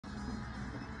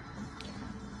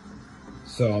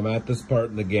So I'm at this part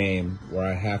in the game where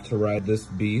I have to ride this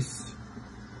beast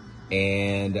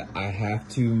and I have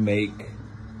to make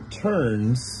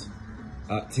turns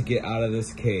to get out of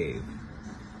this cave.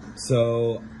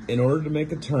 So in order to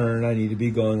make a turn, I need to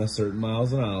be going a certain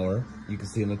miles an hour. You can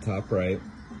see in the top right.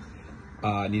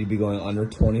 I need to be going under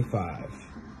 25.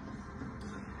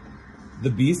 The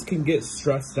beast can get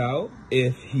stressed out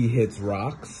if he hits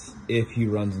rocks, if he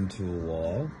runs into a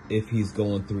wall, if he's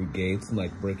going through gates and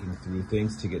like breaking through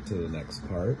things to get to the next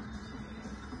part.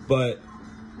 But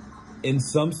in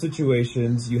some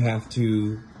situations, you have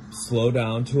to slow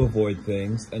down to avoid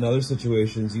things. In other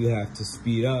situations, you have to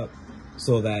speed up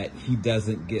so that he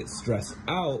doesn't get stressed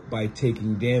out by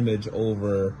taking damage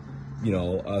over, you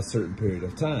know, a certain period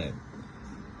of time.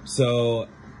 So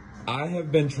I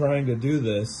have been trying to do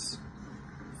this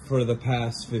for the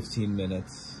past 15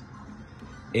 minutes.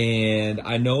 And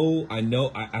I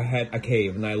had a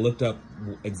cave and I looked up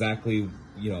exactly,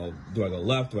 you know, do I go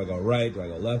left? Do I go right? Do I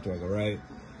go left? Do I go right?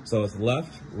 So it's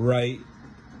left, right,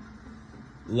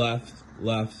 left,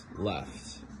 left,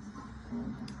 left.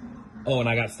 Oh, and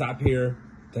I got to stop here.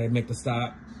 Did I make the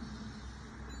stop?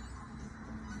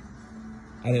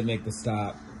 I didn't make the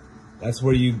stop. That's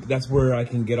where I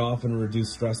can get off and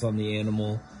reduce stress on the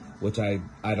animal, which I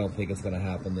don't think it's gonna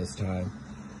happen this time.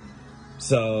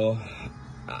 So,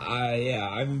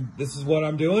 this is what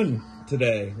I'm doing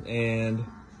today, and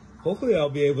hopefully I'll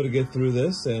be able to get through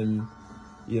this and,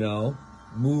 you know,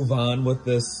 move on with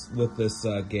this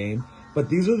game. But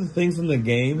these are the things in the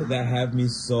game that have me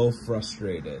so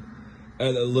frustrated.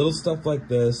 The little stuff like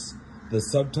this, the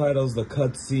subtitles, the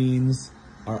cutscenes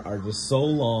are just so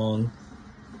long.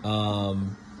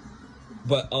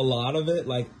 But a lot of it,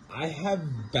 like, I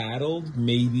have battled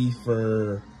maybe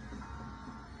for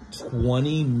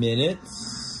 20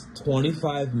 minutes,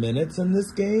 25 minutes in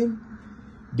this game,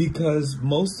 because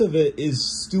most of it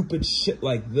is stupid shit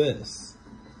like this.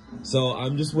 So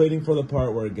I'm just waiting for the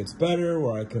part where it gets better,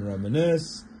 where I can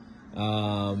reminisce,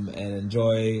 and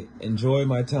enjoy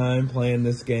my time playing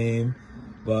this game.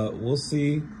 But we'll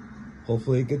see.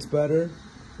 Hopefully it gets better.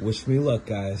 Wish me luck,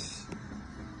 guys.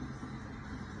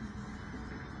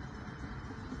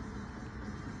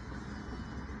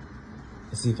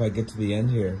 Let's see if I get to the end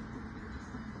here.